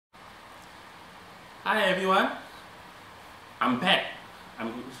Hi everyone, I'm back.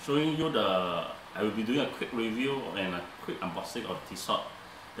 I'm showing you I will be doing a quick review and a quick unboxing of Tissot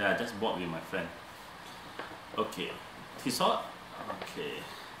that I just bought with my friend. Okay, Tissot. Okay,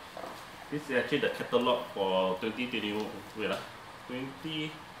 this is actually the catalog for 2021. Wait,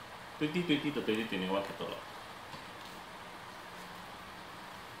 2020 to 2021 catalog.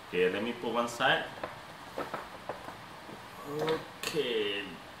 Okay, let me put one side. Okay,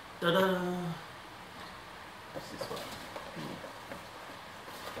 ta-da! This is what.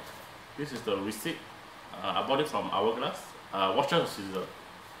 This is the receipt. I bought it from Hourglass. Watcher scissor.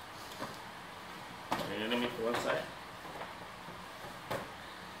 Okay, let me put one side.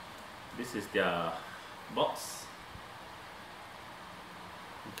 This is their box.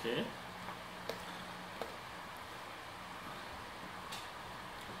 Okay.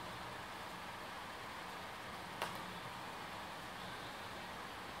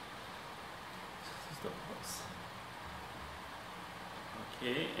 This is the box.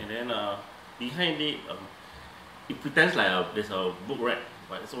 Okay, and then behind it, it pretends like there's a book rack,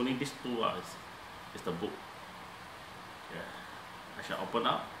 but it's only these two. It's the book. Yeah, I shall open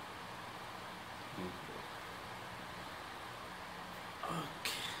up.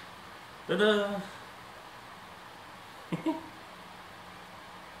 Okay, ta-da!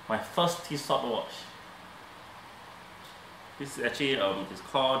 My first Tissot watch. This is actually it's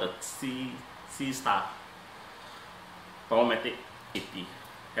called the Seastar Powermatic 80.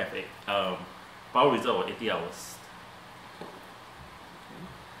 Have a power reserve of 80 hours.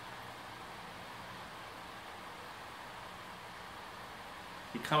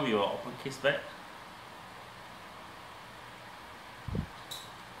 It comes with an open case back.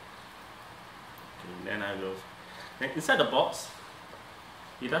 Okay, then I will. Then inside the box,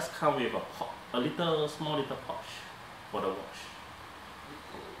 it does come with a small little pouch for the watch.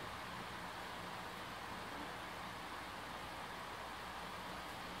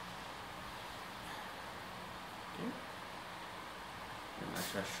 And I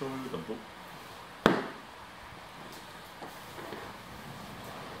shall show you the book.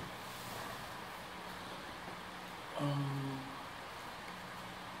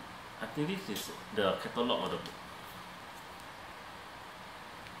 I think this is the catalog of the book.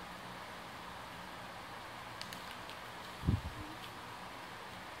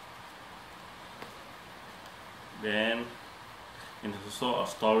 Then, and there's also a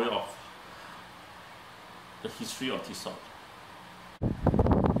story of the history of Tissot.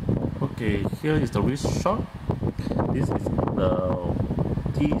 Okay, here is the wrist shot. This is the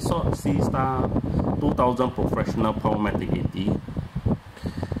Tissot Seastar 2000 Professional Powermatic 80.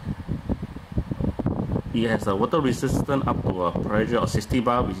 It has a water resistance up to a pressure of 60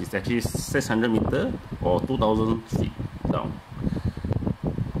 bar, which is actually 600 meter or 2000 feet down.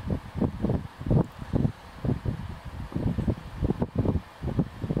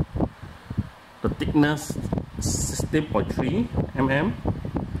 The thickness 16.3 mm.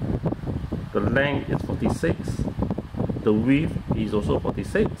 The length is 46. The width is also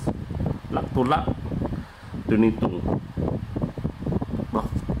 46. Lug to lug 22. But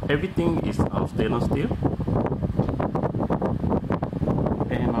everything is stainless steel.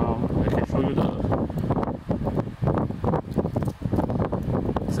 And I can show you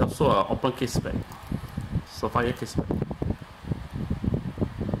it's also an open case back. Sapphire case back.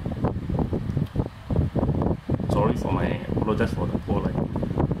 Sorry for apologize for the poor lighting.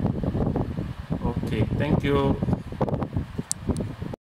 Okay, thank you.